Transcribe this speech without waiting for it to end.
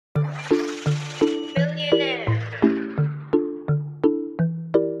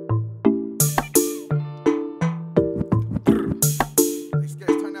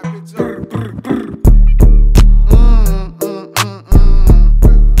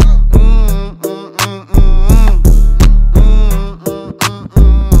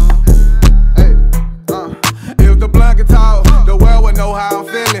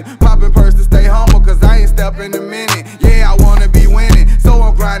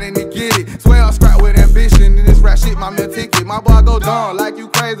like you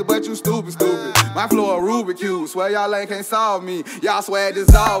crazy, but you stupid. My flow a Rubik Cube, swear y'all ain't can't solve me. Y'all swear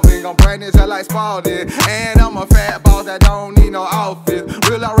dissolving, I'm branded just like Spalding. And I'm a fat boss that don't need no outfit.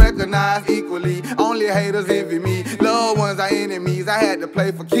 Real I recognize equally, only haters envy me. Loved ones are enemies, I had to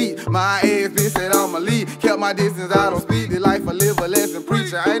play for keep. My ex bitch said I'm a lead, kept my distance, I don't speak. The life I live a lesson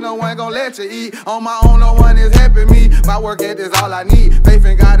preacher, ain't no one gon' let you eat. On my own, no one is helping me. My work ethic is all I need. Faith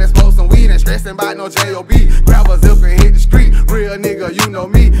in God and smoke some weed, ain't stressing about no J.O.B. Grab a zip and hit the street, real nigga, you know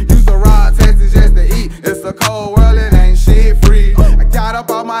me. Used to ride Texas just to eat. It's a cold world, it ain't shit free. I got up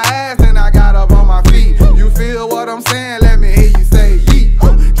on my ass and I got up on my feet. You feel what I'm saying? Let me hear you say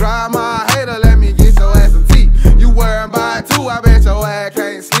yeet. Drive my hater, let me get your ass some teeth. You worrying about two, I bet your ass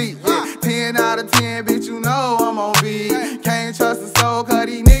can't sleep. Yeah. 10 out of 10, bitch, you know I'm on beat. Can't trust a soul, cause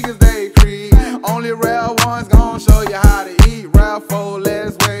these niggas, they creep. Only real ones gon' show you how to eat. R.A.R.E,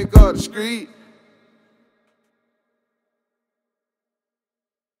 let's wake up the street.